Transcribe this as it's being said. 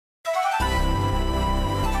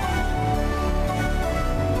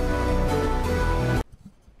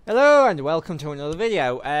Hello and welcome to another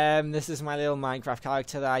video. This is my little Minecraft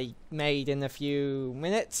character that I made in a few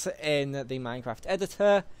minutes in the Minecraft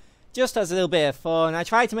editor, just as a little bit of fun. I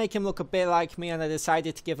tried to make him look a bit like me, and I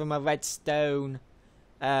decided to give him a redstone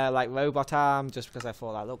like robot arm just because I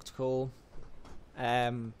thought that looked cool.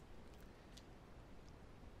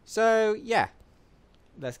 So yeah,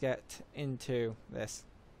 let's get into this.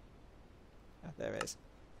 Oh, there it is.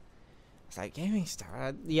 It's like gaming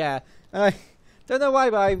star. Yeah. Don't know why,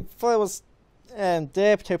 but I thought it was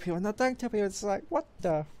Danktopia and not Danktopia. It's like, what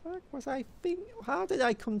the fuck was I thinking? How did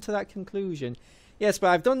I come to that conclusion? Yes, but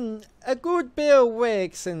I've done a good bit of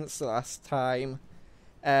work since last time.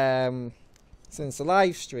 Since the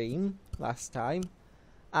live stream last time.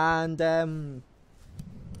 And,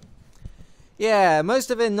 yeah,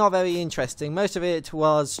 most of it not very interesting. Most of it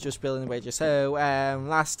was just building bridges. So,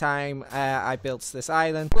 last time I built this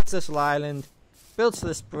island, built this little island, built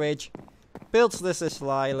this bridge, built this little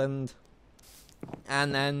island,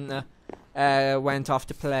 and then went off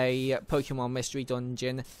to play Pokemon Mystery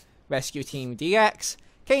Dungeon Rescue Team DX.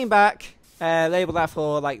 Came back, labelled that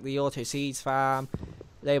for like the Auto Seeds farm,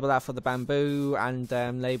 labelled that for the bamboo, and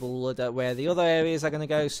labelled where the other areas are going to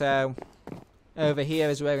go. So over here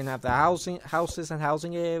is where we're going to have the houses and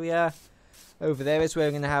housing area. Over there is where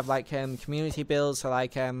we're going to have like community builds, so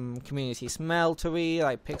like community smeltery,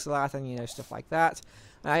 like pixel art and stuff like that.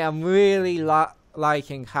 I am really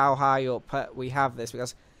liking how high up we have this,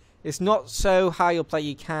 because it's not so high up that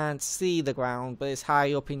you can't see the ground, but it's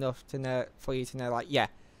high up enough to know, for you to know, like, yeah,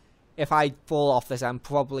 if I fall off this, I'm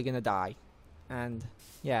probably gonna die. And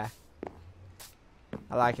yeah,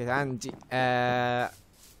 I like it. And I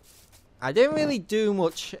didn't really do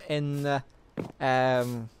much in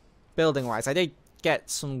building wise. I did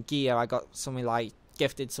get some gear. I got some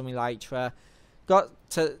gifted some elytra. Got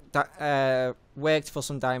to worked for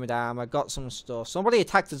some diamond armor, got some stuff. Somebody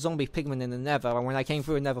attacked a zombie pigman in the nether, and when I came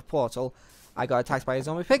through a nether portal, I got attacked by a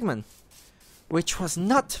zombie pigman, which was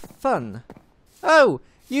not fun. Oh,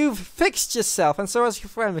 you've fixed yourself, and so has your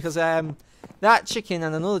friend, because that chicken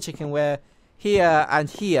and another chicken were here and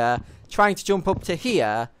here, trying to jump up to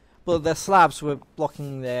here, but the slabs were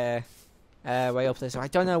blocking their way up there. So I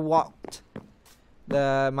don't know what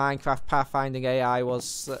the Minecraft pathfinding AI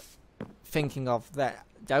was thinking of. That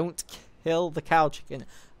don't kill the cow chicken.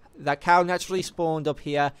 That cow naturally spawned up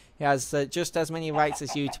here. He has just as many rights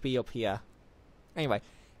as you to be up here. Anyway,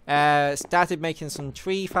 started making some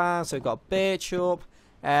tree farms. So we got birch up.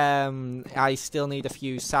 I still need a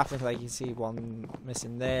few saplings. Like you can see, one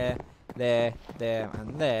missing there, there,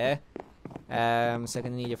 and there. So I'm gonna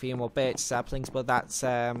need a few more birch saplings, but that's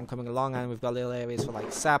coming along, and we've got little areas for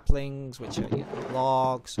like saplings, which are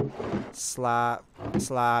logs, slabs,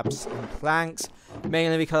 and planks.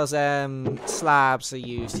 Mainly because slabs are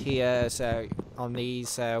used here, so on these.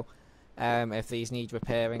 So if these need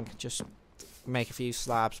repairing, just make a few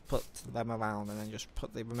slabs, put them around, and then just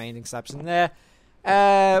put the remaining slabs in there.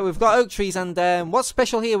 We've got oak trees, and what's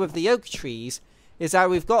special here with the oak trees is that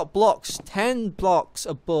we've got blocks 10 blocks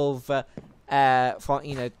above from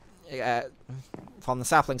the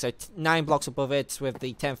sapling, so 9 blocks above it, with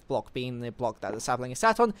the 10th block being the block that the sapling is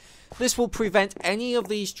sat on. This will prevent any of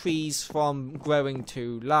these trees from growing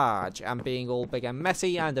too large and being all big and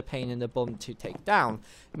messy and a pain in the bum to take down,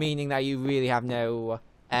 meaning that you really have no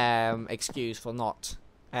excuse for not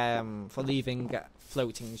for leaving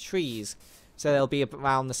floating trees. So they'll be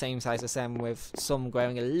around the same size as them, with some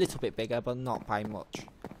growing a little bit bigger, but not by much.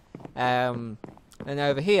 And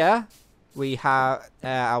over here we have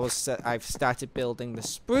I've started building the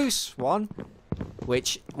spruce one,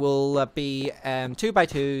 which will be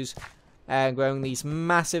 2x2s, growing these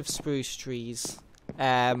massive spruce trees.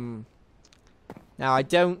 Now I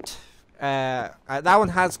don't that one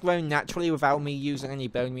has grown naturally without me using any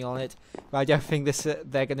bone meal on it, but I don't think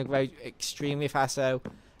they're going to grow extremely fast. So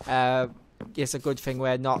it's a good thing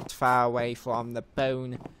we're not far away from the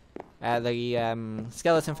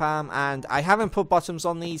skeleton farm, and I haven't put bottoms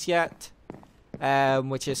on these yet,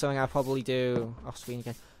 which is something I'll probably do off screen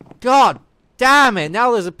again. God damn it,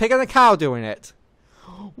 now there's a pig and a cow doing it.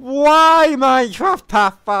 Why, Minecraft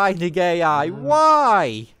pathfinding AI?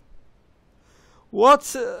 Why?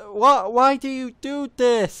 Why do you do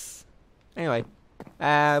this? Anyway,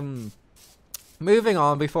 moving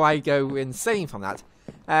on before I go insane from that.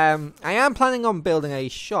 I am planning on building a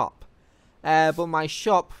shop, but my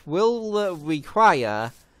shop will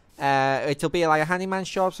require, it'll be like a handyman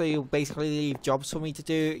shop, so you'll basically leave jobs for me to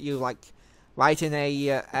do. You like write in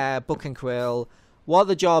a book and quill what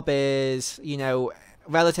the job is,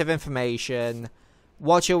 relative information,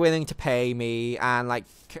 what you're willing to pay me, and like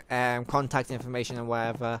contact information and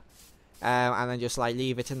whatever. and then just like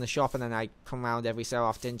leave it in the shop, and then I come around every so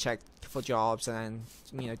often, check for jobs, and then,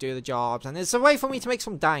 you know, do the jobs. And it's a way for me to make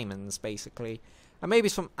some diamonds, basically, and maybe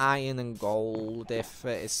some iron and gold if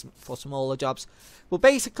it's for smaller jobs. Well,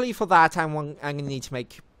 basically for that I'm gonna need to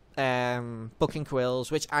make bucking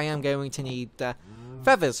quills, which I am going to need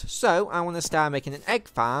feathers. So I want to start making an egg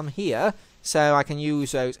farm here, so I can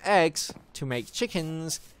use those eggs to make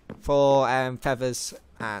chickens for feathers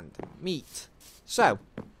and meat. So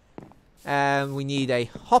we need a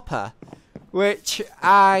hopper, which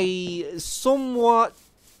I somewhat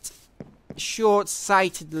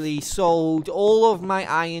short-sightedly sold all of my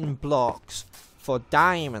iron blocks for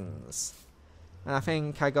diamonds, and I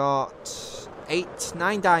think I got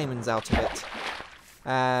 9 diamonds out of it.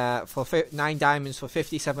 For 9 diamonds for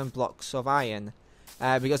 57 blocks of iron,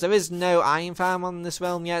 because there is no iron farm on this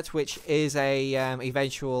realm yet, which is a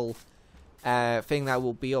eventual thing that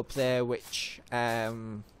will be up there, which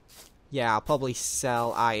yeah, I'll probably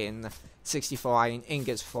sell 64 iron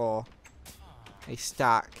ingots for a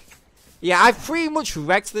stack. Yeah, I've pretty much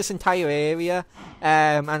wrecked this entire area,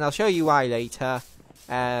 and I'll show you why later.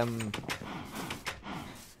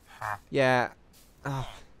 Yeah. Oh.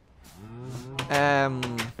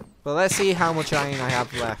 But let's see how much iron I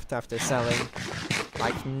have left after selling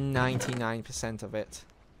like 99% of it.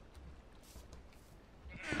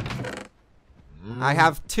 I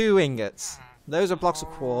have 2 ingots. Those are blocks of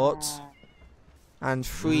quartz and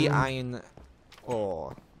 3 iron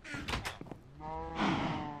ore.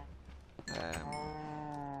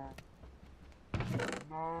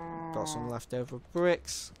 Got some leftover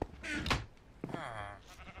bricks.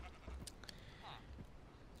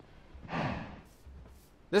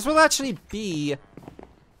 This will actually be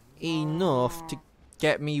enough to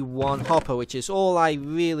get me 1 hopper, which is all I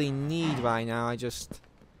really need right now. I just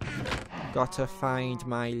got to find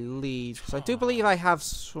my leads, because I do believe I have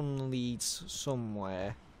some leads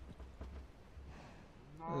somewhere.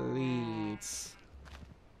 Leads.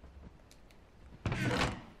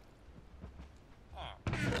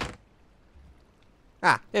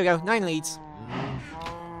 Ah, there we go, 9 leads.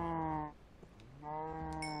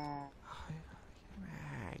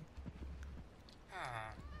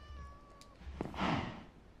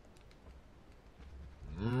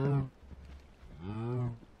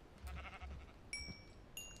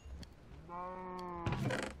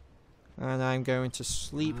 And I'm going to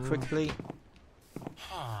sleep quickly.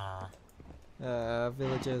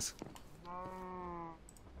 Villagers.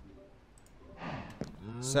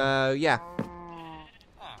 So yeah.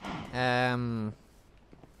 There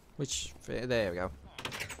we go.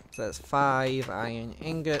 So that's 5 iron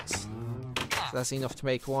ingots. So that's enough to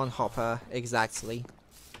make 1 hopper exactly.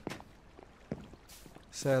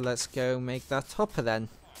 So let's go make that hopper then.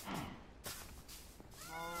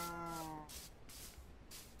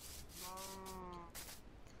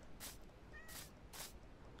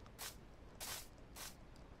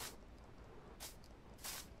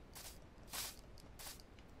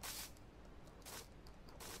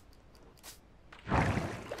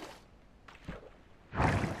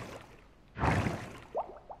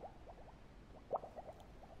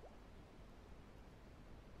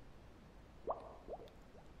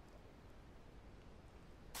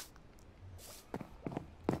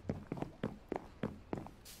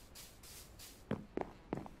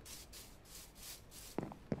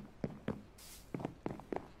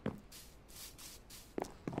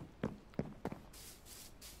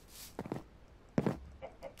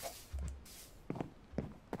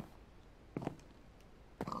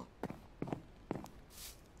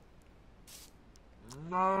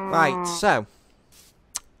 Right, so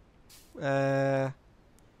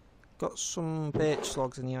got some birch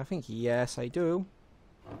logs in here. I think yes, I do.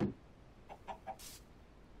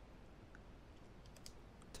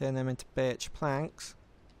 Turn them into birch planks.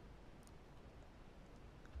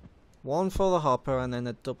 1 for the hopper and then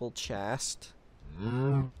a double chest.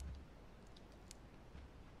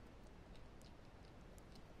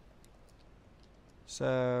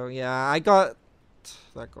 So yeah, I got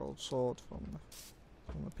that gold sword from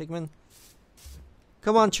the pigman.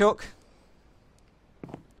 Come on, Chuck.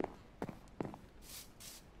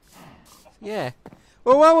 Yeah.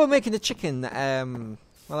 Well, while we're making the chicken,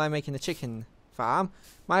 while I'm making the chicken farm,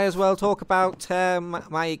 might as well talk about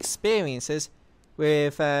my experiences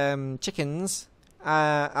with chickens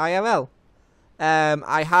IRL.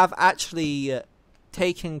 I have actually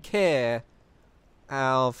taken care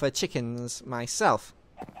of chickens myself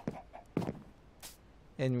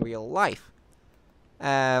in real life.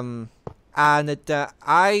 And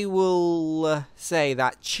I will say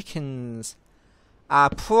that chickens are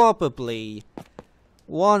probably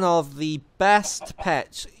one of the best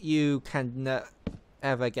pets you can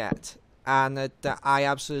ever get, and I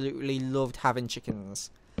absolutely loved having chickens.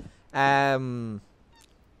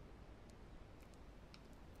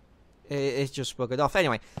 It's just buggered off.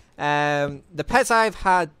 Anyway, the pets I've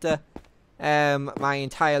had my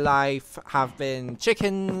entire life have been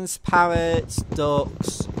chickens, parrots,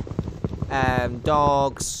 ducks,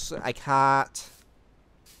 dogs, a cat.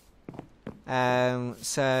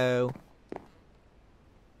 So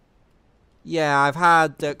yeah, I've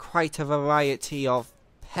had quite a variety of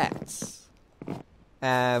pets.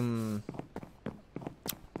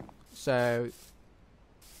 So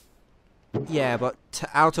yeah, but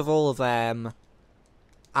out of all of them,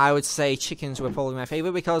 I would say chickens were probably my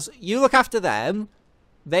favourite because you look after them,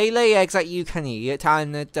 they lay eggs that you can eat,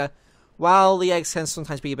 and while the eggs can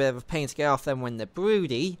sometimes be a bit of a pain to get off them when they're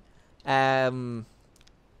broody,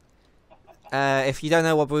 if you don't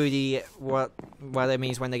know what it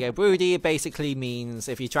means when they go broody, it basically means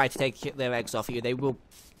if you try to take their eggs off you, they will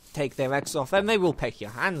take their eggs off and they will peck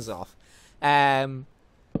your hands off.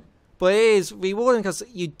 But it is rewarding because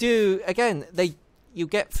you do, again, you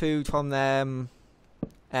get food from them,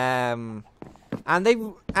 and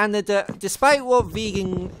despite what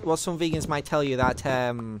some vegans might tell you that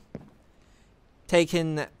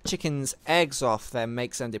taking chickens' eggs off them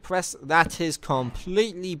makes them depressed, that is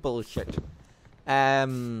completely bullshit.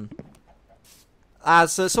 As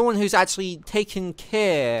someone who's actually taken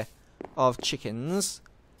care of chickens,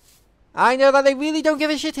 I know that they really don't give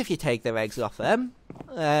a shit if you take their eggs off them.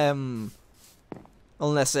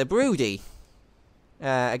 Unless they're broody.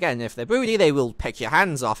 Again, if they're broody, they will pick your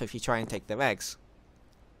hands off if you try and take their eggs.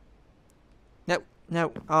 No,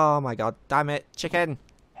 no. Oh my god, damn it. Chicken.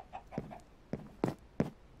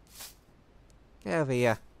 Get over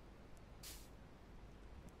here.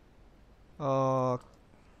 Oh.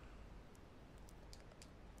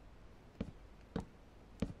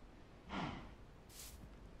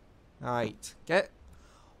 Alright, get.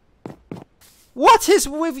 What is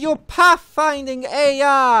with your pathfinding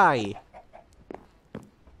AI?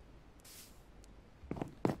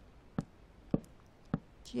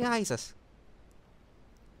 Jesus.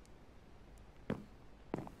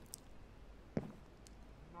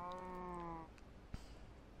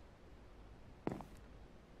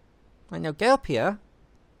 I know, get up here.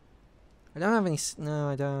 I don't have any. No,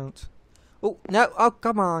 I don't. Oh, no. Oh,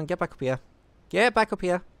 come on. Get back up here. Get back up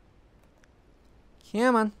here.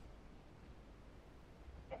 Come on.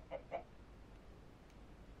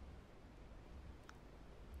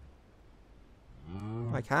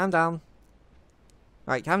 Right, calm down.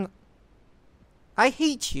 Right, calm. I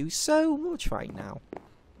hate you so much right now.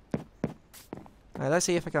 Right, let's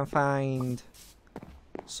see if I can find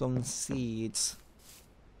some seeds.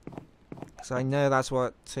 So I know that's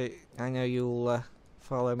what I know you'll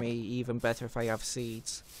follow me even better if I have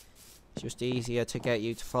seeds. It's just easier to get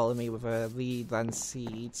you to follow me with a lead than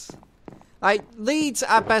seeds. Like, leads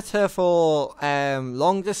are better for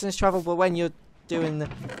long distance travel, but when you're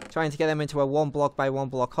trying to get them into a 1 block by 1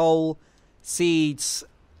 block hole, seeds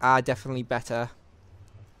are definitely better.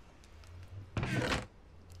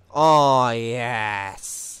 Oh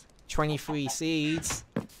yes, 23 seeds.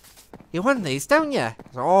 You want these, don't you?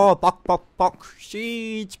 Oh, bok,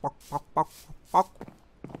 seeds, bok.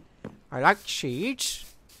 I like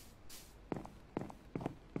seeds,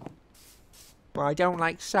 but I don't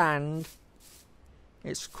like sand.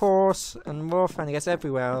 It's coarse and rough and it gets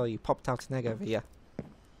everywhere. Oh, you popped out an egg over here.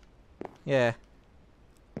 Yeah.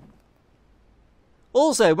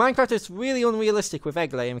 Also, Minecraft is really unrealistic with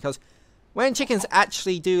egg laying because when chickens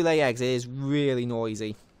actually do lay eggs, it is really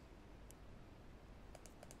noisy.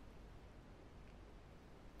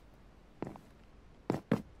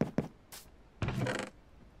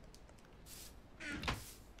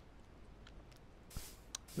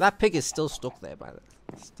 That pig is still stuck there, by the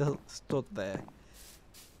way. Still stood there.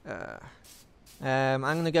 I'm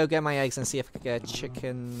gonna go get my eggs and see if I can get a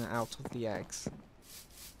chicken out of the eggs.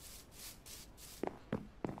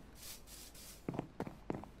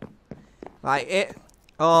 Like it.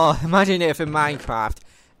 Oh, imagine if in Minecraft,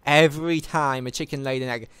 every time a chicken laid an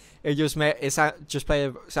egg, it just play a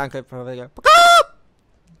sound clip for it.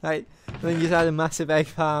 Like, and then you had a massive egg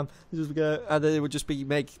farm, and then it would just be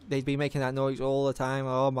they'd be making that noise all the time.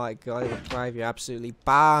 Oh my god, it would drive you absolutely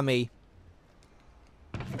balmy.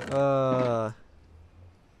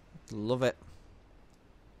 Love it.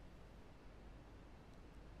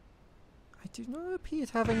 I do not appear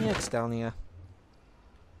to have any eggs down here.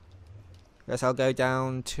 Guess I'll go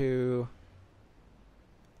down to.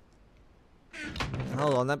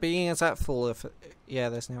 Hold on, is that full of? Yeah,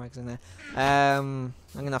 there's no eggs in there. I'm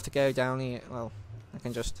gonna have to go down here. Well, I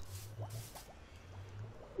can just...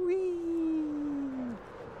 Whee!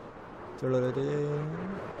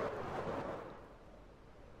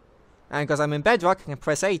 And because I'm in bedrock, I can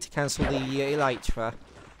press A to cancel the elytra.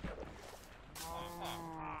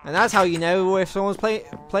 And that's how you know if someone's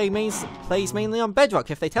plays mainly on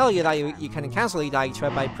bedrock. If they tell you that you can cancel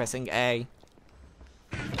elytra by pressing A.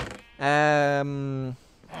 Well,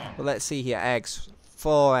 let's see here. Eggs.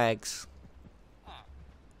 4 eggs.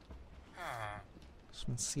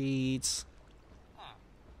 Some seeds.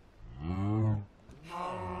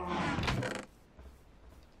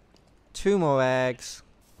 Two more eggs.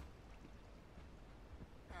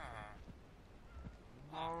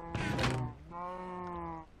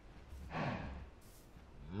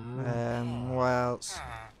 What else?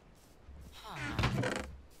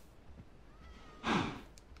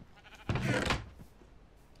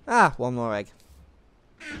 Ah, one more egg.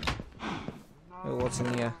 Oh, what's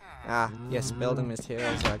in here? Ah, yes, building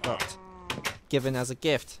materials I got given as a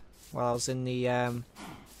gift while I was in the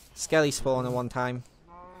skelly spawner one time.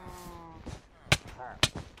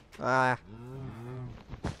 Ah.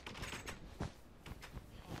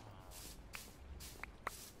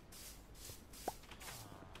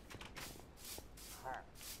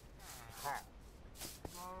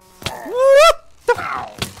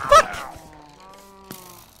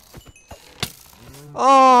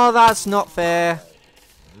 Oh, that's not fair.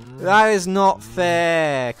 That is not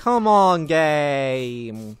fair. Come on,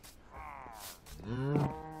 game.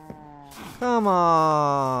 Come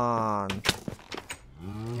on.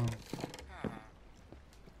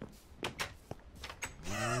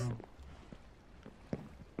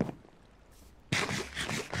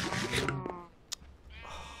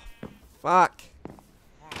 Fuck.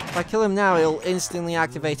 If I kill him now, he'll instantly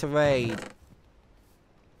activate a raid.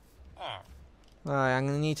 Right, I'm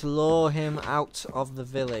gonna need to lure him out of the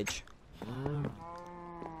village.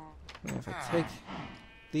 If I take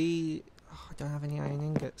the... Oh, I don't have any iron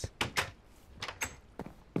ingots.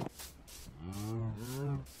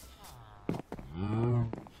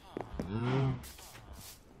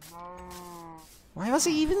 Why was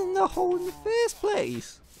he even in the hole in the first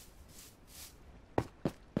place?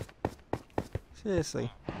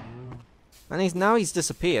 Seriously. And now he's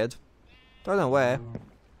disappeared. Don't know where.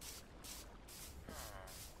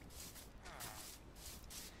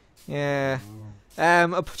 Yeah.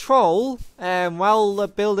 A patrol, while they're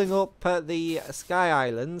building up the Sky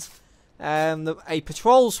Islands, a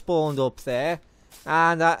patrol spawned up there,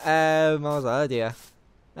 and what was that idea?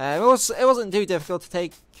 It wasn't too difficult to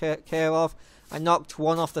take care of. I knocked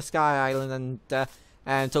one off the Sky Island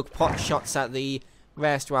and took pot shots at the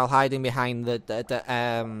rest while hiding behind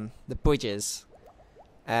the bridges,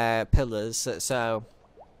 pillars. So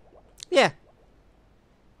yeah,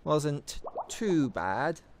 wasn't too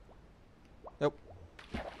bad. Nope.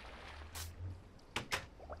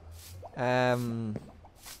 So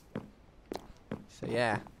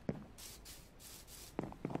yeah,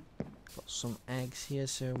 got some eggs here,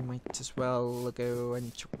 so might as well go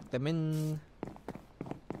and chuck them in.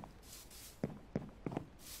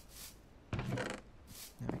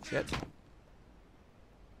 That's it.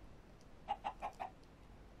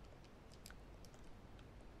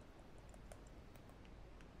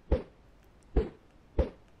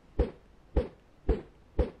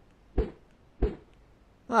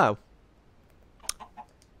 Oh.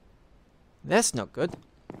 That's not good.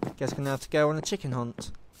 Guess I'm gonna have to go on a chicken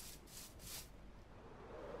hunt.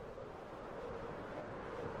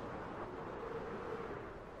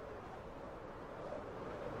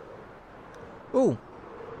 Ooh.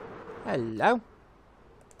 Hello.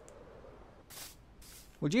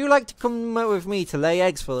 Would you like to come with me to lay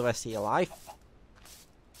eggs for the rest of your life?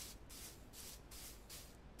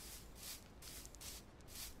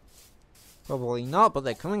 Probably not, but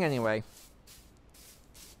they're coming anyway.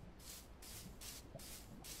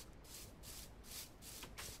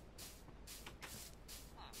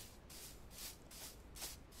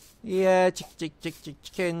 Yeah,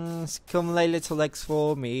 chickens, come lay little eggs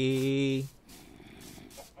for me.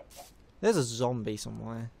 There's a zombie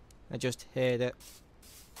somewhere. I just heard it.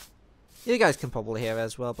 You guys can probably hear it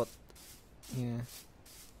as well, but yeah.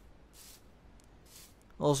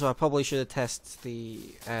 Also, I probably should have tested the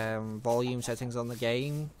volume settings on the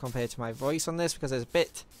game compared to my voice on this, because it's a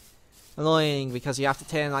bit annoying because you have to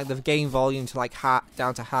turn like the game volume to like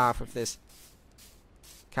down to half with this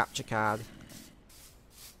capture card.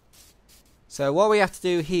 So what we have to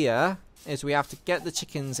do here is we have to get the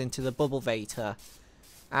chickens into the bubble vator.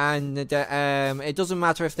 And it doesn't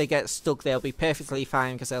matter if they get stuck, they'll be perfectly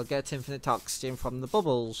fine because they'll get infinite oxygen from the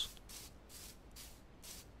bubbles.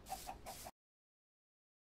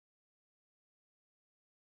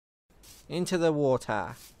 Into the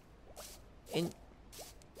water.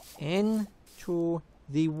 Into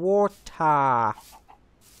the water.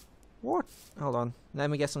 What? Hold on. Let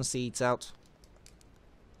me get some seeds out.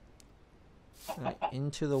 Right,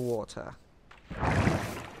 into the water.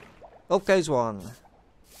 Up goes one.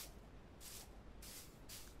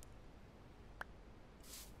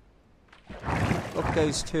 Up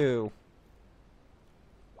goes two.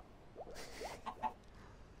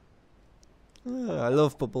 Oh, I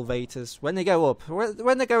love bubble vators. When they go up,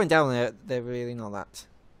 when they're going down, they're really not that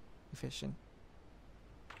efficient.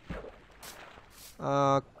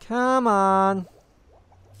 Oh, come on.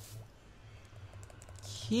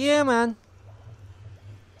 Come on.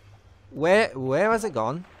 Where has it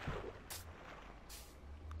gone?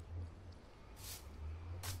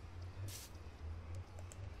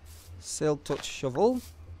 Silk touch shovel.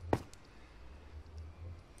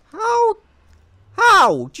 How?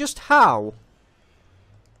 How? Just how?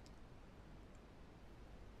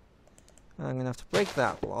 I'm gonna have to break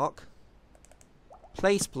that block.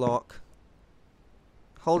 Place block.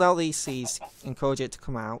 Hold out these seeds, encourage it to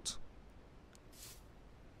come out.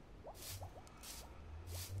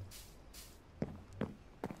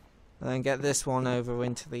 And then get this one over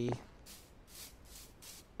into the...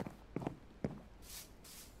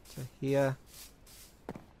 to here.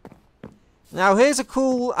 Now here's a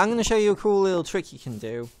cool... I'm going to show you a cool little trick you can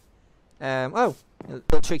do. A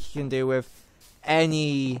little trick you can do with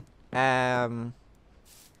any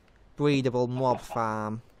breedable mob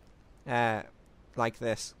farm. Like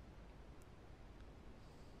this.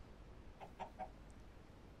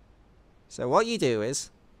 So what you do is,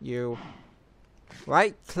 you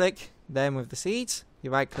right click them with the seeds,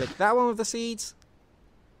 you right click that one with the seeds,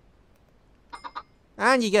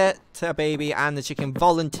 and you get a baby and the chicken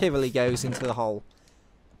voluntarily goes into the hole.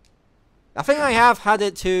 I think I have had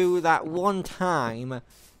it to that one time,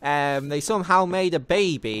 they somehow made a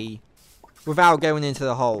baby without going into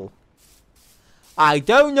the hole. I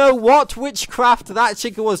don't know what witchcraft that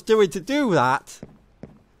chicken was doing to do that,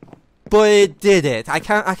 but it did it. I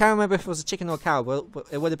can't remember if it was a chicken or a cow, but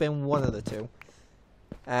it would have been one of the two.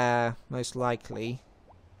 Most likely.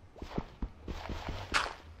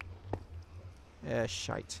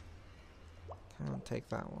 Shite. Can't take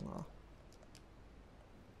that one off.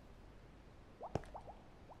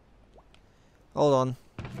 Hold on.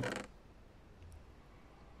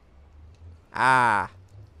 Ah.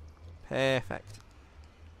 Perfect.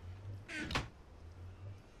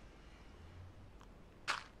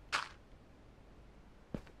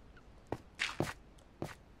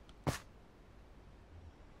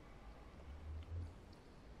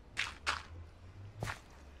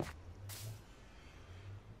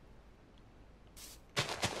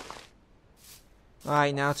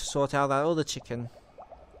 Alright, now to sort out that other chicken.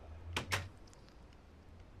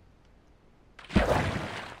 I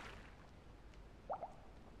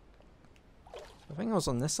think I was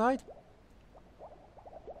on this side.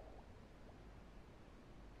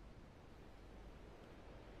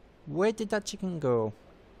 Where did that chicken go?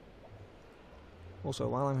 Also,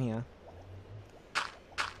 while I'm here.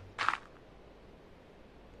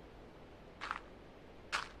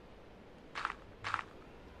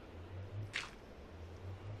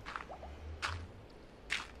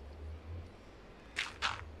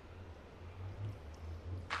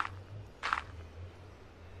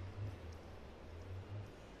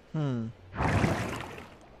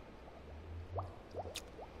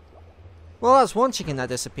 Well, that's one chicken that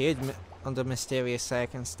disappeared under mysterious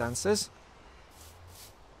circumstances.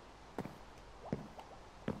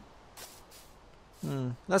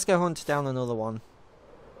 Let's go hunt down another one.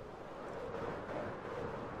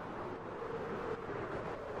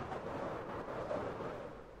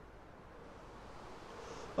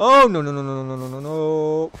 Oh, no, no, no, no, no, no, no,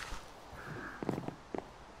 no.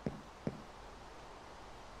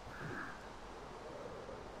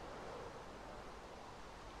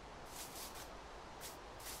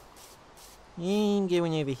 I'm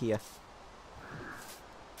going over here.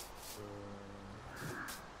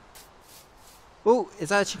 Oh, is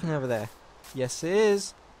that a chicken over there? Yes, it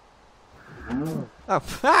is. Oh,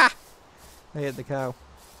 ha! I hit the cow.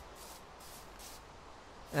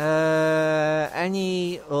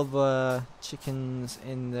 Any other chickens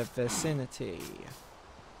in the vicinity?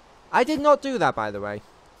 I did not do that, by the way.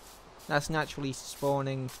 That's naturally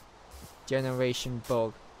spawning generation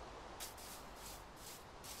bug.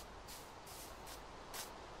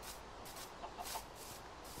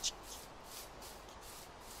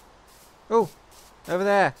 Oh, over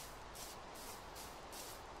there.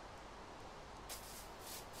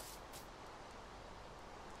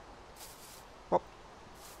 Hop.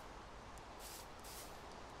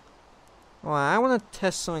 Alright, I want to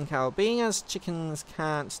test something out. Being as chickens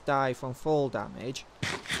can't die from fall damage,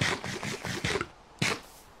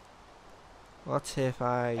 what if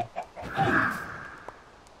I...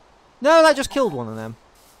 No, that just killed one of them.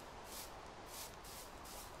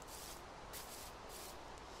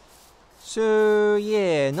 So,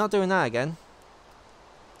 yeah, not doing that again.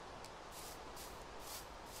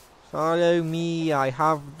 Follow me, I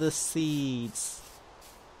have the seeds.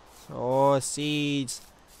 Oh, seeds.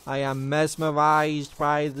 I am mesmerized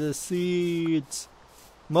by the seeds.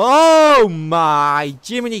 Oh my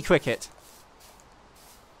Jiminy Cricket.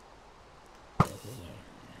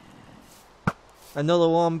 Another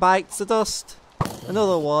one bites the dust.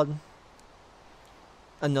 Another one.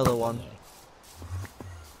 Another one.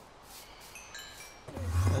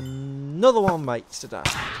 Another one bites the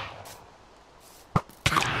dust.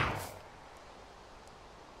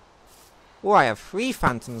 Oh, I have 3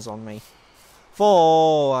 phantoms on me.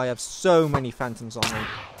 4. I have so many phantoms on me.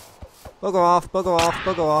 Bugger off, bugger off,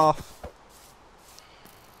 bugger off.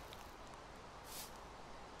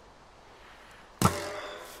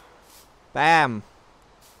 Bam.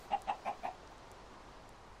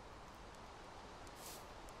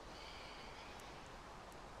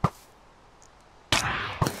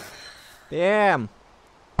 Bam.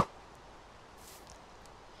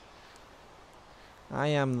 I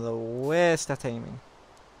am the worst at aiming.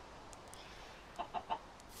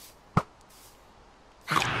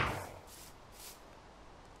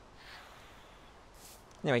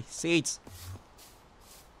 Anyway, seeds.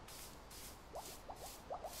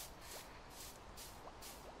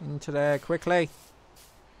 Into there quickly.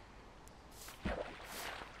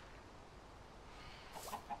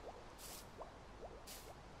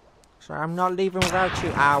 Sorry, I'm not leaving without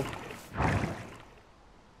you. Ow.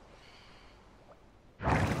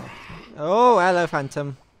 Oh, hello,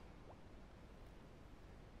 Phantom.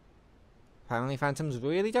 Apparently phantoms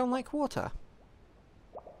really don't like water.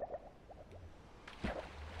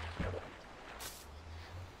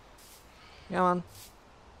 Come on.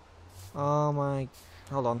 Oh my...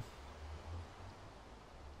 Hold on.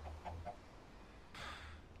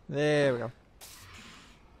 There we go.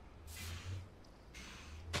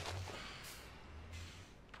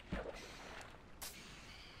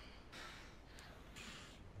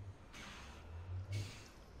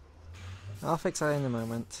 I'll fix that in a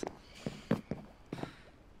moment.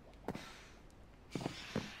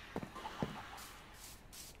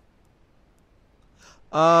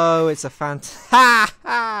 Oh, it's a Ha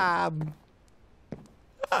ha!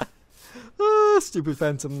 Oh, stupid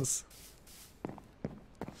phantoms.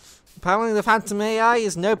 Apparently the phantom AI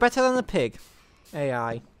is no better than the pig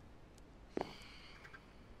AI.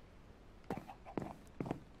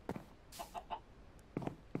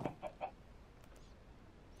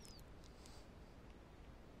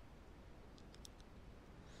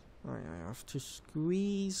 Right, I have to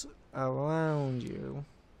squeeze around you.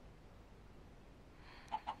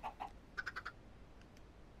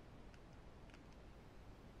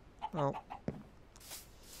 Oh.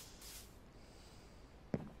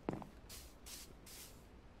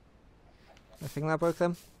 I think that broke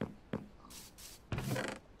them.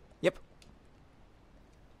 Yep.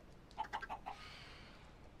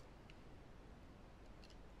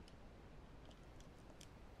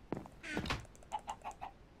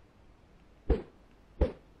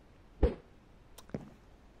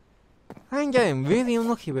 I'm getting really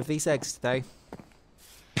unlucky with these eggs today.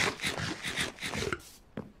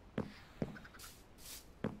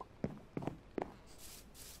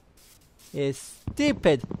 Yes,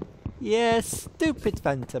 stupid. Yes, stupid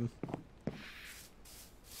phantom.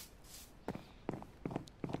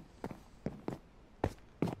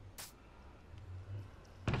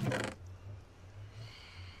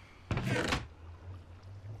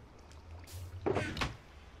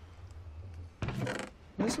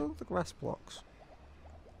 Where's all the grass blocks?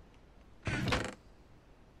 Oh,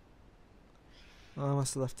 I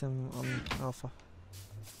must have left him on alpha.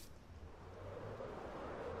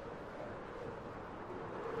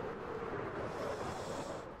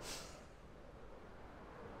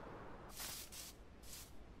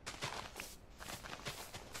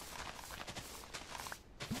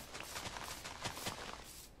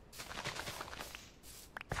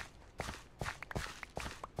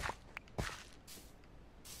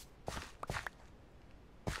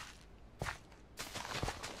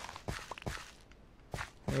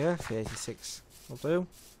 Yeah, 86 will do.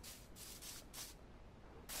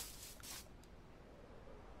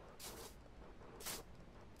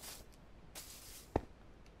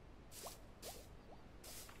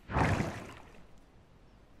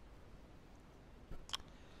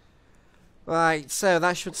 Right, so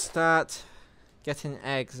that should start getting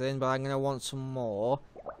eggs in, but I'm going to want some more.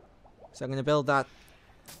 So I'm going to build that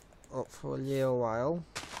up for a little while.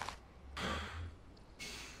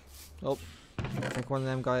 Oh, I think one of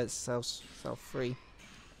them got itself free.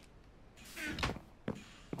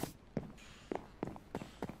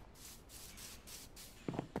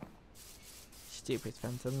 Stupid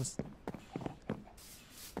phantoms.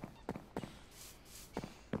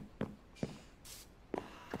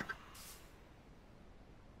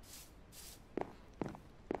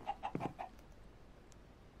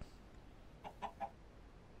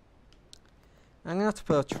 I'm gonna have to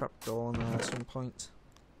put a trapdoor on there at some point.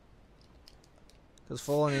 Because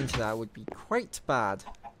falling into that would be quite bad.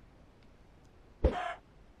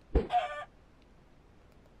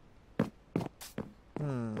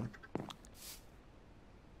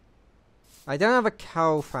 I don't have a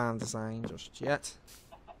cow farm design just yet.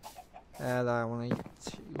 That I want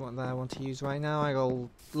to use right now. I will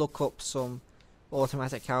look up some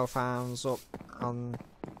automatic cow farms up on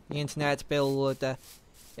the internet, build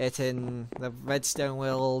it in the redstone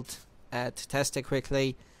world to test it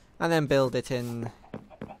quickly, and then build it in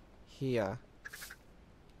here.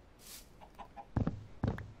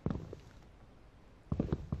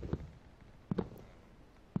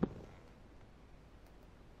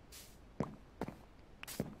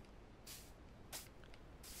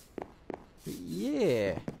 But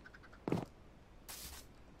yeah.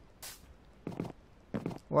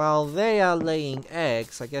 While they are laying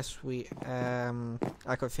eggs, I guess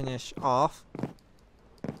I could finish off.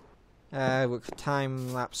 We could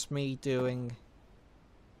time lapse me doing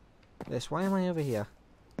this. Why am I over here?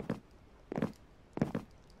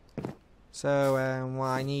 So what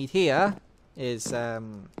I need here is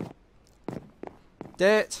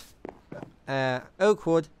dirt, oak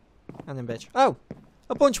wood, and then birch. Oh,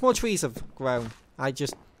 a bunch more trees have grown. I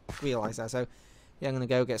just realised that. So yeah, I'm gonna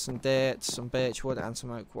go get some dirt, some birch wood, and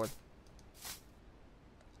some oak wood.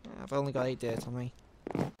 Yeah, I've only got 8 dirt on me.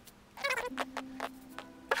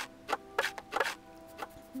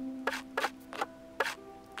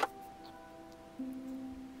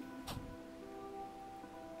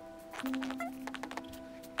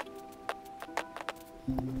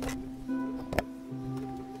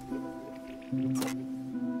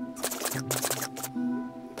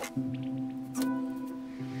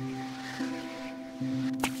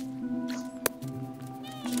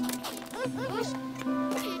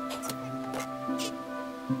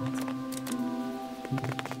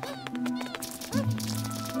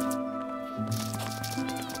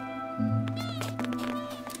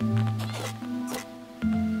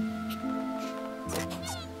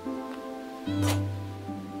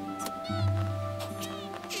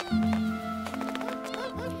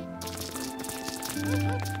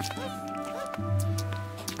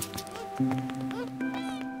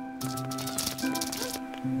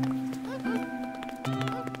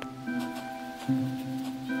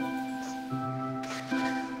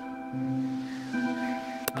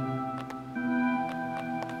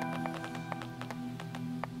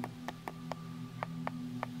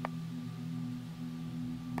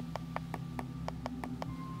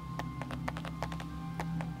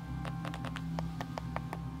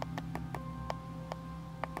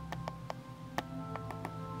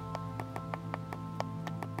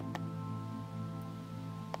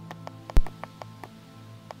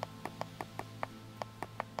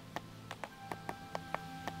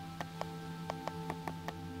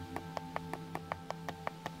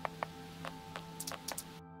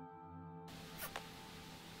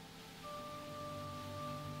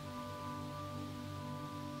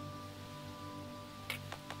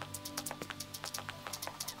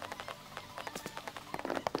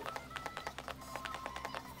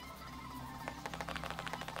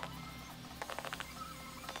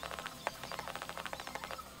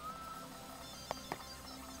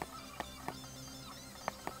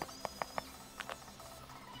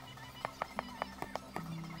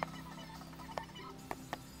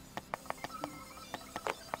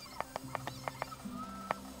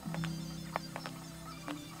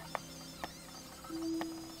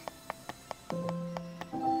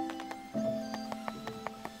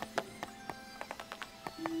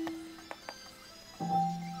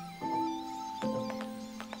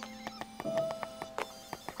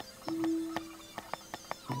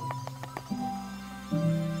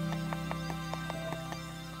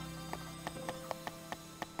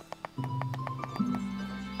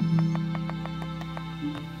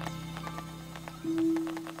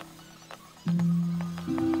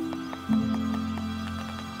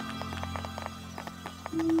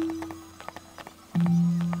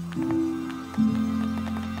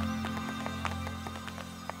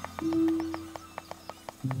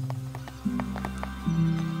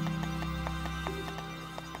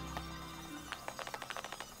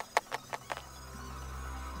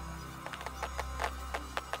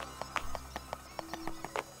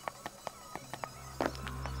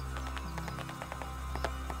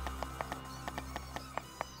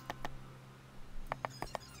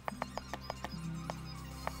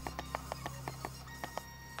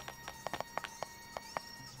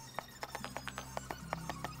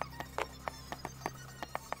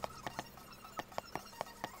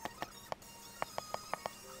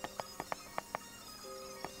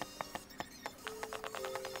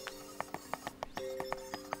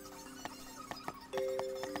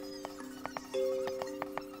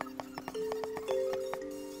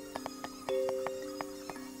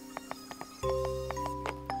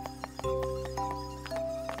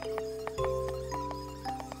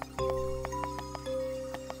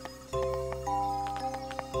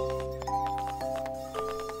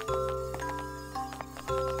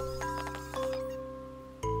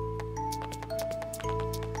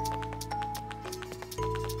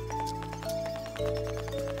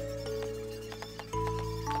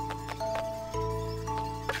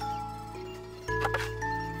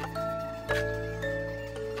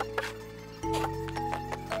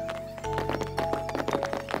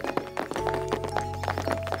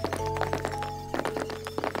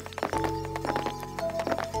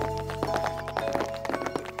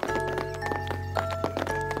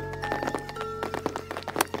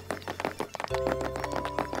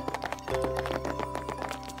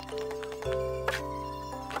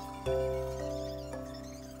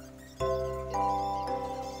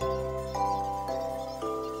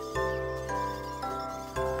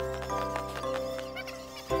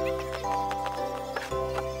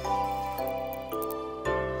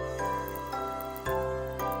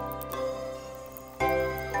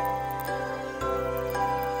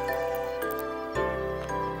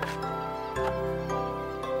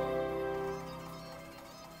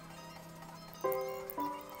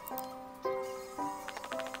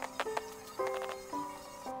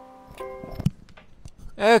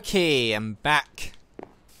 Okay, I'm back.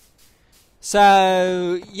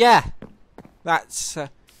 So yeah, that's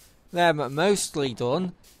them mostly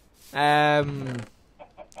done.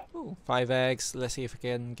 Ooh, 5 eggs. Let's see if we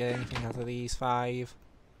can get anything out of these 5.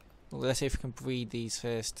 Well, let's see if we can breed these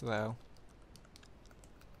first, though.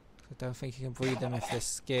 I don't think you can breed them if they're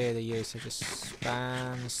scared of you, so just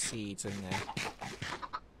spam seeds in there.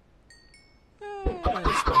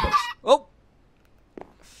 Oh!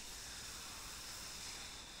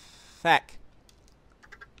 Feck.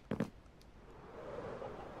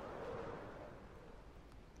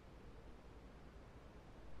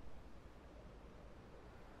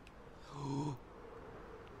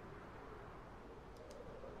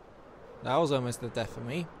 That was almost the death of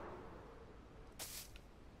me.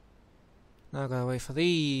 Now I'm gonna wait for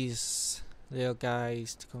these little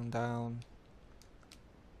guys to come down.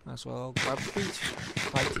 As well, grab food.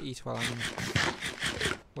 Try to eat while I'm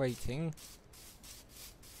waiting.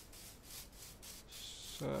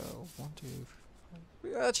 So 1, 2,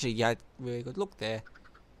 3. Actually, yeah, really good look there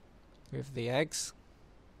with the eggs.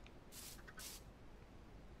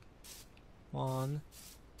 1,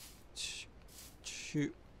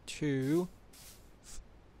 2,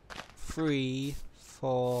 3,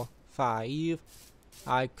 4, 5.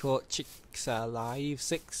 I caught chicks alive.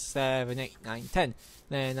 6, 7, 8, 9, 10.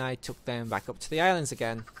 Then I took them back up to the islands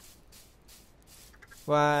again.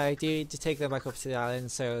 Why did you take them back up to the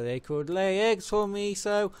island? So they could lay eggs for me.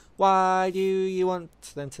 So why do you want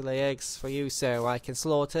them to lay eggs for you? So I can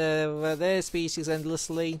slaughter their species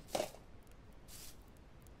endlessly.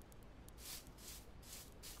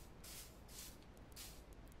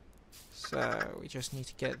 So we just need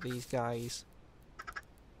to get these guys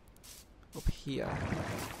up here.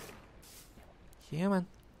 Yeah, man.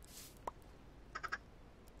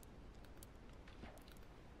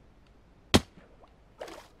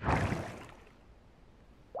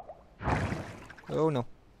 Oh no.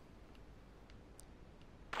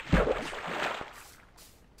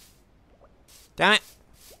 Damn it!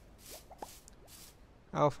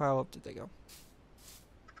 How far up did they go?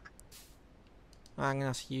 I'm gonna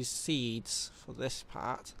have to use seeds for this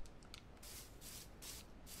part.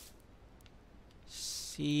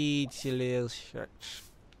 Seeds, you little shits.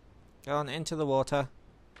 Go on into the water.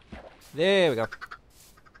 There we go.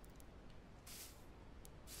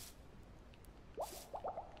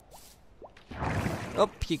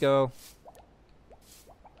 Up you go.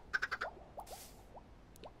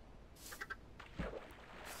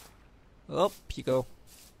 Up you go.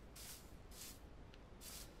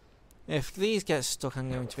 If these get stuck, I'm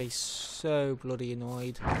going to be so bloody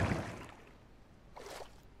annoyed.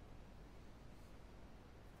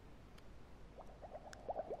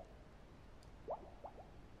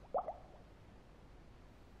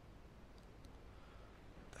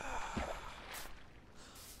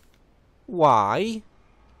 Why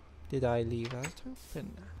did I leave that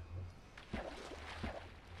open?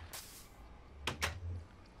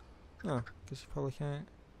 Oh, because you probably can't.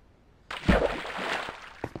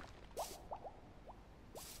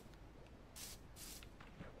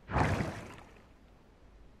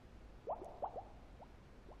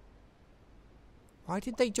 Why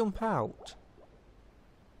did they jump out?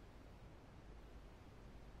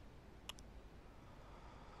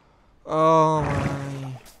 Oh my.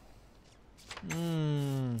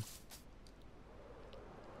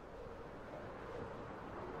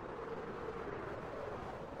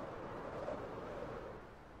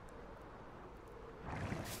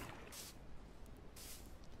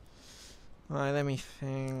 Right, let me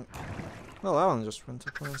think. Well, that one just went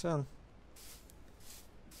up on its own.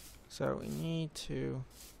 So we need to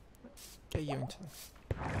get you into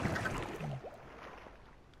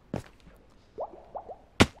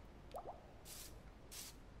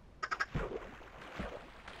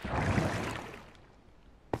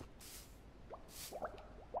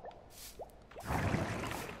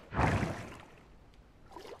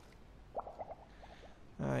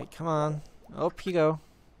Alright, come on. Up you go.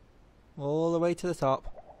 All the way to the top.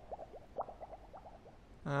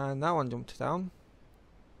 And that one jumped down.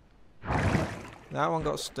 That one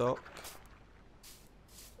got stuck.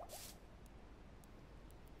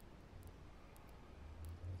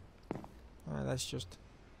 Alright, let's just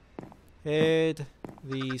head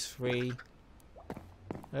these 3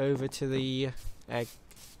 over to the egg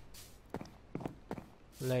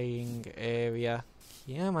laying area.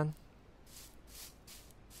 Yeah, man.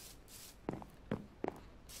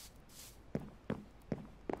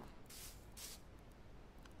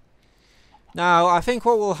 Now, I think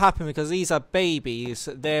what will happen, because these are babies,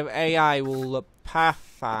 their AI will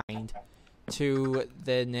pathfind to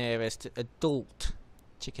the nearest adult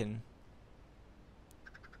chicken.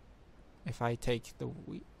 if I take the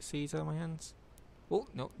wheat seeds out of my hands. Oh,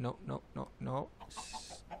 no, no, no, no, no.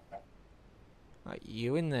 Right,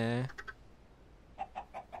 you in there.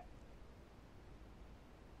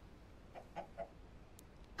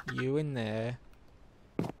 You in there.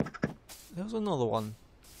 There was another one.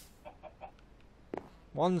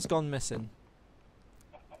 One's gone missing.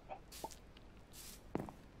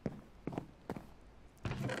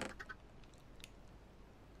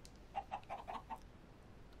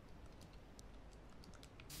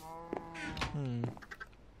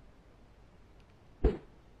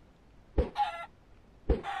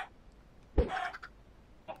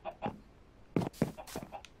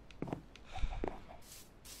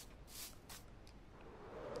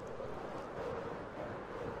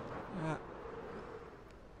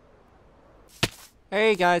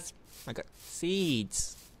 Hey guys, I got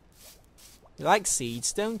seeds. You like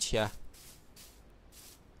seeds, don't you?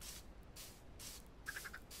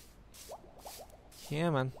 Yeah,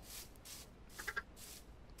 man.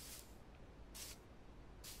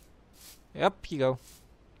 Up you go.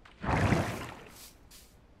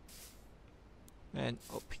 And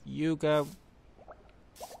up you go.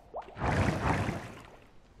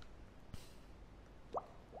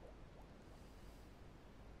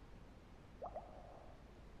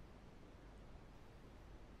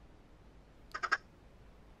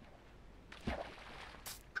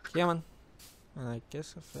 Yeah, man. And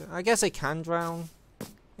I guess I can drown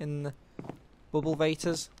in the bubble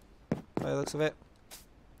vators by the looks of it.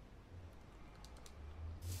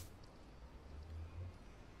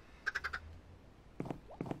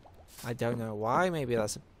 I don't know why. Maybe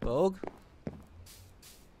that's a bug.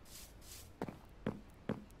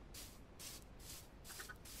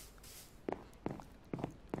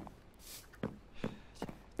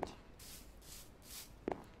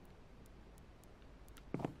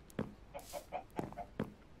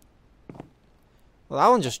 Well, that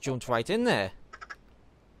one just jumped right in there.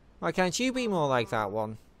 Why can't you be more like that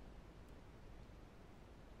one?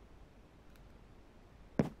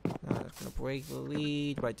 Now I'm just going to break the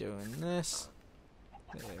lead by doing this.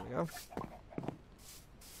 There we go.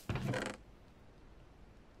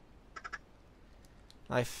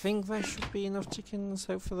 I think there should be enough chickens,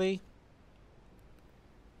 hopefully.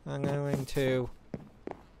 I'm going to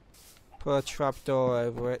put a trapdoor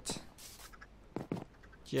over it.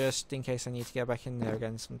 Just in case I need to get back in there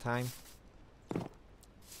again sometime.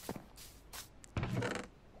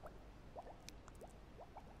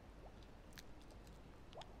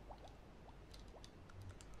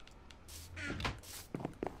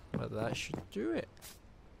 But that should do it.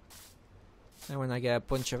 And when I get a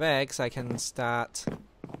bunch of eggs, I can start...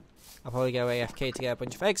 I'll probably go AFK to get a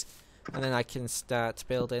bunch of eggs. And then I can start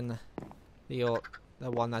building the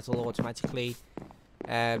one that will automatically...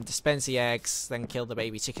 dispense the eggs, then kill the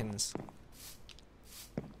baby chickens.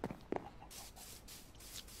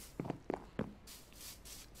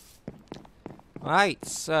 Right,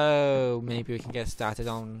 so maybe we can get started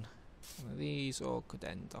on one of these, or could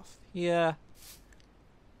end off here.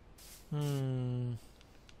 I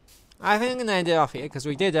think I'm going to end it off here, because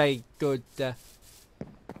we did a good bit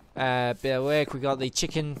of work. We got the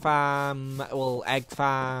chicken farm, well, egg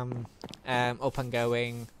farm up and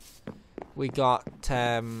going. We got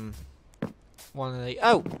one of the...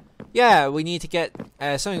 Oh! Yeah, we need to get...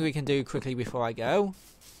 something we can do quickly before I go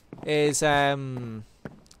is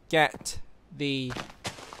get the...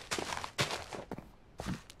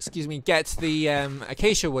 Excuse me, get the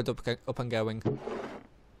acacia wood up and going.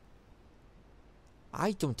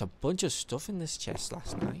 I dumped a bunch of stuff in this chest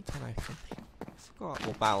last night, and I forgot.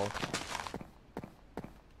 Well, barrel.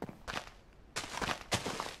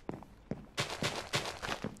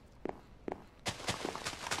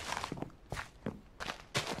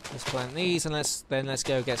 Let's plant these, and let's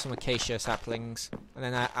go get some acacia saplings, and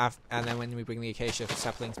then when we bring the acacia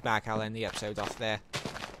saplings back, I'll end the episode off there.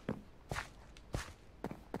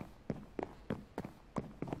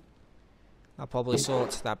 I'll probably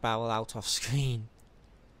sort that barrel out off screen,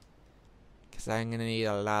 because I'm gonna need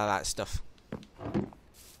a lot of that stuff.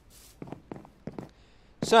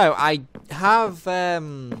 So I have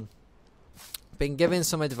been given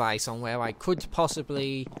some advice on where I could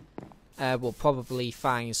possibly. Will probably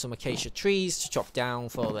find some acacia trees to chop down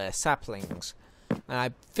for their saplings. And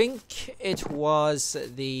I think it was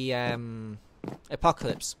the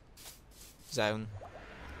apocalypse zone.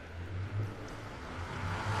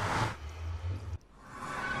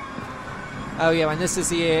 Oh yeah, and this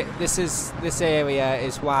area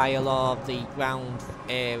is why a lot of the ground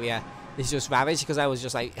area is just ravaged, because I was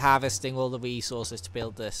just like harvesting all the resources to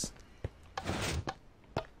build this.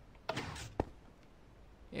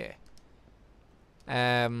 Yeah.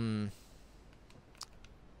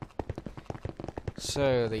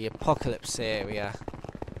 So the apocalypse area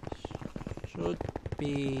should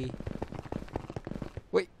be.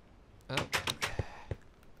 Wait. Oh.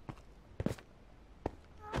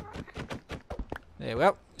 There we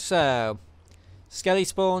go. So, Skelly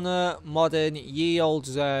Spawner, Modern, Ye Old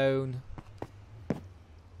Zone,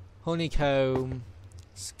 Honeycomb,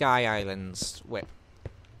 Sky Islands, Whip.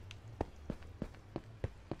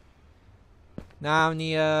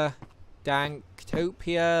 Narnia,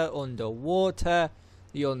 Danktopia, Underwater,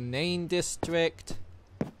 the Unnamed District,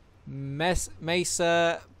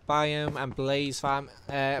 Mesa Biome, and Blaze Farm.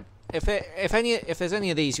 If there's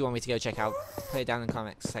any of these you want me to go check out, put it down in the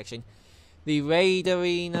comments section. The Raid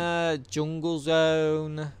Arena, Jungle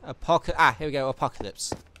Zone, here we go,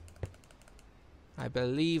 Apocalypse. I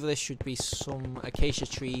believe there should be some acacia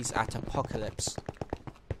trees at Apocalypse.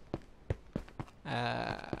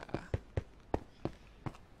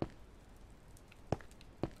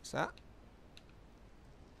 What's that?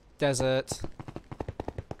 Desert.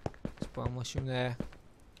 Spawn mushroom there.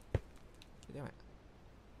 Damn it.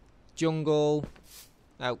 Jungle.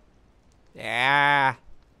 Oh. Yeah.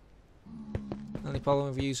 Only problem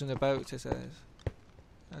with using the boat, it says.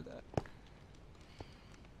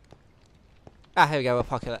 Here we go,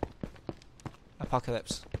 Apocalypse.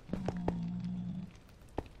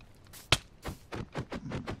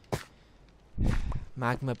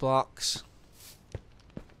 Magma blocks.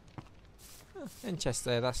 Oh, interest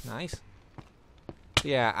there, that's nice.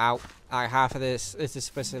 Yeah, half of this is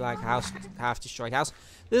especially like a house, half destroyed house.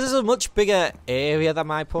 This is a much bigger area than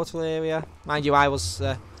my portal area. Mind you, I was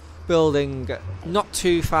building not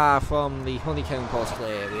too far from the Honeycomb portal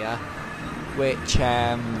area, which,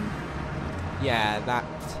 yeah, that,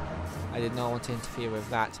 I did not want to interfere with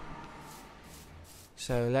that.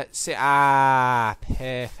 So let's see,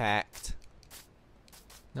 perfect.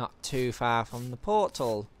 Not too far from the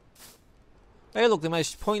portal. Hey look, the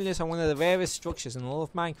most pointless and one of the rarest structures in all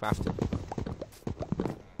of Minecraft.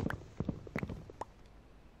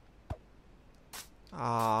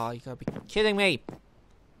 Oh, you gotta be kidding me.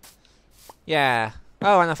 Yeah.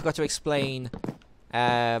 Oh, and I forgot to explain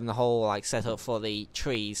the whole like setup for the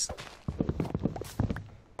trees.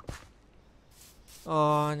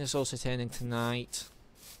 Oh, and it's also turning to night.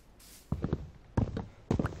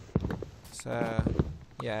 So,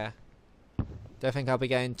 yeah. Don't think I'll be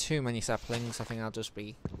getting too many saplings. I think I'll just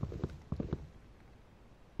be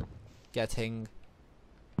getting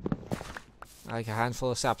like a handful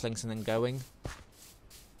of saplings and then going.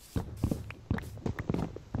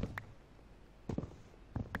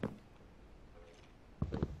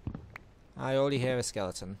 I already hear a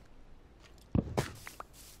skeleton.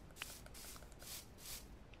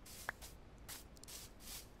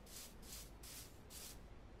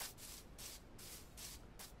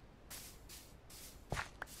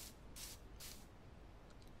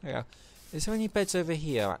 There we go. Is there any beds over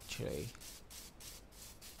here, actually?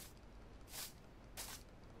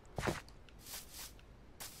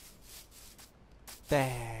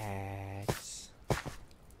 Beds.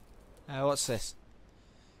 What's this?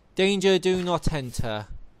 Danger, do not enter.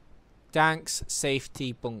 Dank's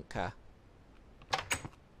safety bunker.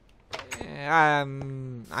 I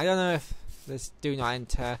don't know if this do not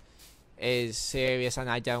enter is serious and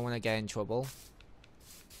I don't want to get in trouble.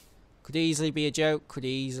 Could easily be a joke, could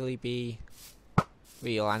easily be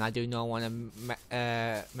real, and I do not want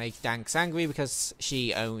to make Danks angry because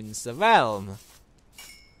she owns the realm.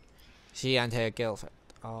 She and her girlfriend.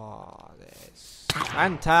 Oh, there's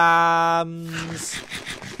phantoms.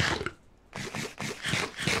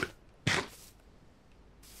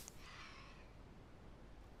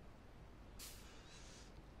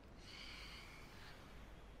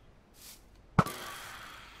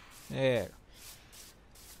 There.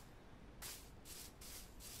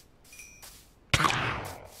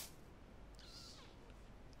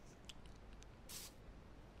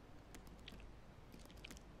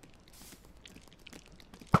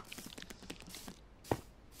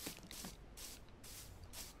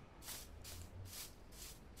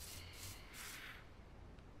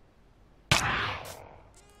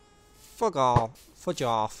 Fuck off. Fudge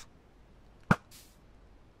off.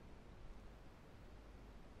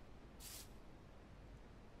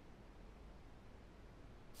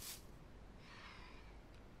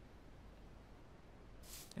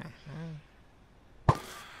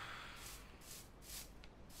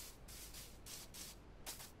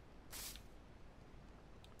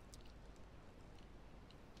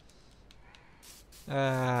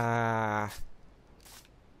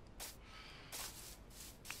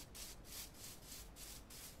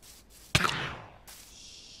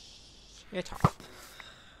 Get off.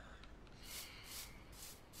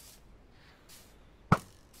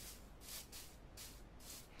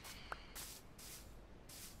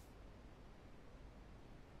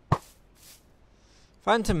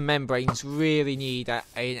 Phantom membranes really need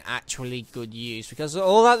an actually good use, because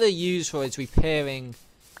all that they're used for is repairing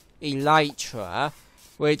elytra,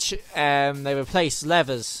 which they replace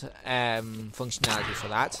Leather's functionality for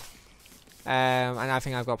that. And I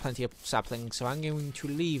think I've got plenty of saplings, so I'm going to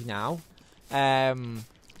leave now.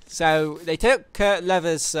 So they took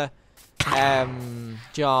Leather's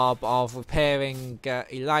job of repairing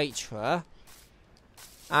elytra,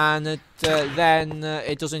 and then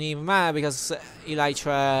it doesn't even matter because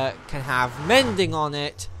elytra can have mending on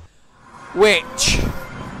it, which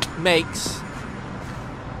makes...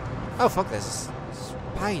 Oh fuck, there's a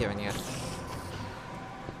spider in here.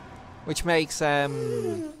 Which makes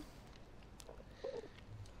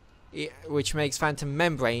phantom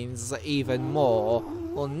membranes even more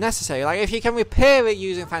unnecessary. Like, if you can repair it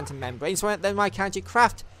using phantom membranes, then why can't you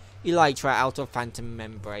craft elytra out of phantom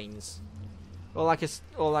membranes? Or like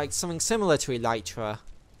something similar to elytra.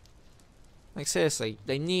 Like, seriously,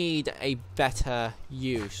 they need a better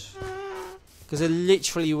use. Because they're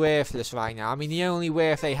literally worthless right now. I mean, the only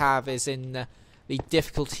worth they have is in the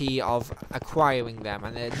difficulty of acquiring them,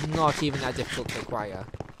 and they're not even that difficult to acquire.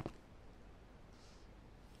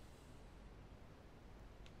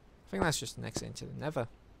 I think that's just an exit into the Nether.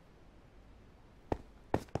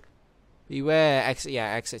 Beware, exit,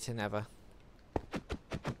 yeah, exit to Nether.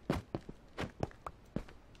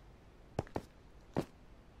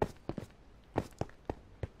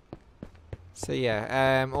 So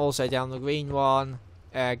yeah, also down the green one,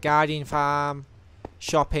 Guardian Farm,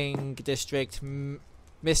 Shopping District,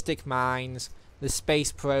 Mystic Mines, the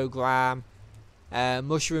Space Program,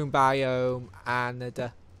 Mushroom Biome,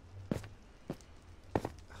 and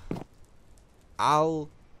I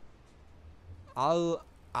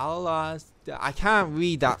can't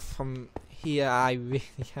read that from here. I really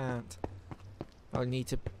can't. I need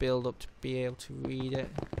to build up to be able to read it.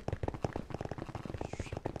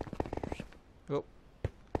 Oh.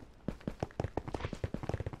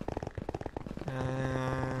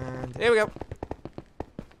 And here we go.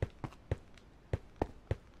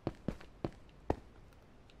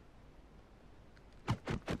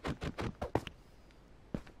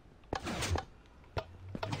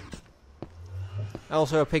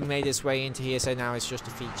 Also, a pig made its way into here, so now it's just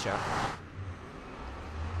a feature.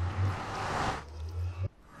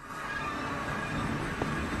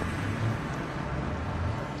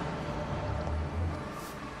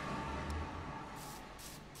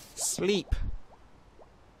 Sleep.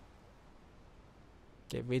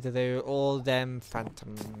 Get rid of all them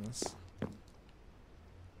phantoms.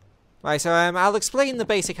 Right, so I'll explain the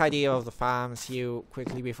basic idea of the farm to you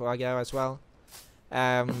quickly before I go as well.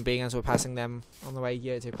 Being as we're passing them on the way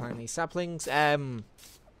here to plant these saplings.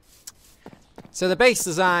 So the base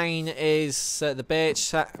design is the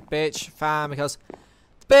birch farm, because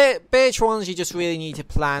the birch ones you just really need to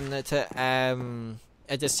plan at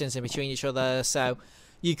a distance in between each other. So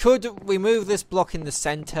you could remove this block in the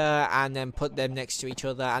center and then put them next to each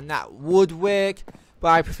other, and that would work.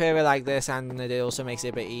 But I prefer it like this, and it also makes it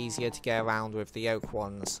a bit easier to get around with the oak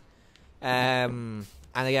ones.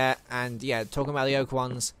 And yeah, talking about the oak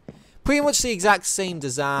ones, pretty much the exact same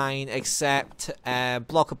design, except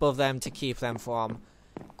block above them to keep them from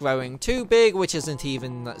growing too big, which isn't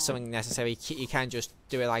even something necessary. You can just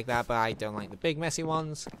do it like that, but I don't like the big messy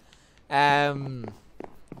ones.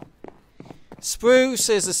 Spruce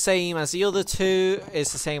is the same as the other two,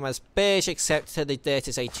 is the same as birch, except the dirt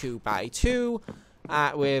is a 2x2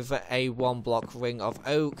 with a 1 block ring of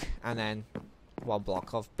oak and then 1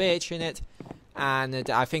 block of birch in it. And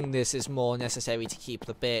I think this is more necessary to keep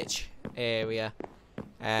the birch area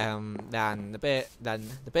than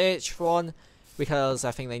the birch one, because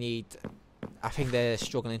I think they're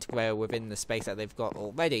struggling to grow within the space that they've got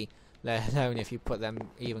already, let alone if you put them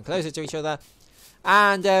even closer to each other.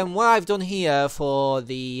 And what I've done here for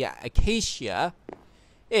the acacia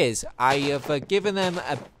is I have given them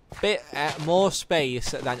a bit more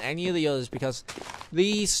space than any of the others, because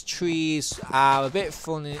these trees are a bit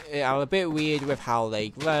funny, are a bit weird with how they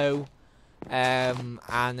grow, and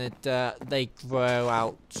they grow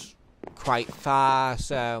out quite far.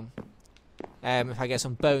 So if I get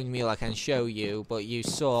some bone meal I can show you, but you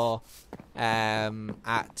saw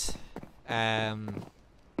at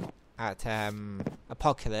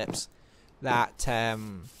Apocalypse that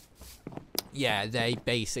yeah, they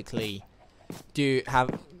basically do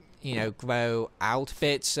have, you know, grow out a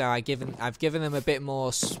bit. So I've given them a bit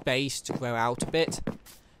more space to grow out a bit,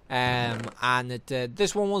 and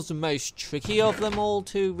this one was the most tricky of them all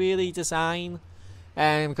to really design,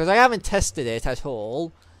 because I haven't tested it at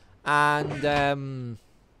all, and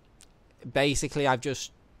basically I've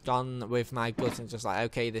just gone with my gut and just like,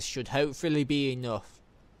 okay, this should hopefully be enough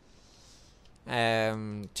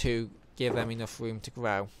to give them enough room to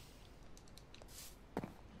grow.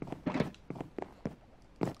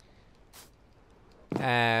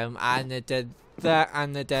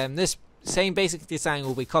 This same basic design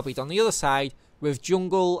will be copied on the other side with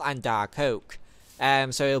jungle and dark oak.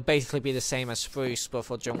 So it'll basically be the same as spruce, but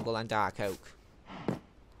for jungle and dark oak.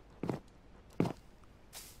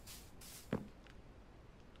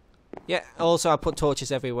 Yeah, also I put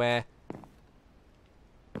torches everywhere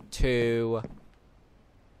to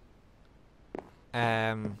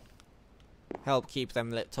help keep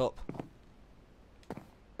them lit up.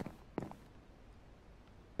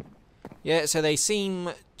 Yeah, so they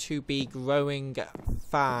seem to be growing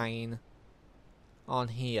fine on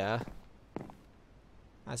here,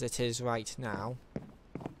 as it is right now.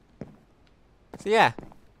 So yeah.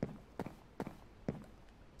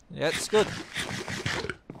 Yeah, it's good.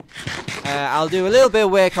 I'll do a little bit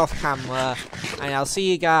of work off camera, and I'll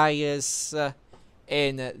see you guys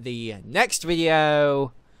in the next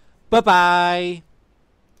video. Bye-bye!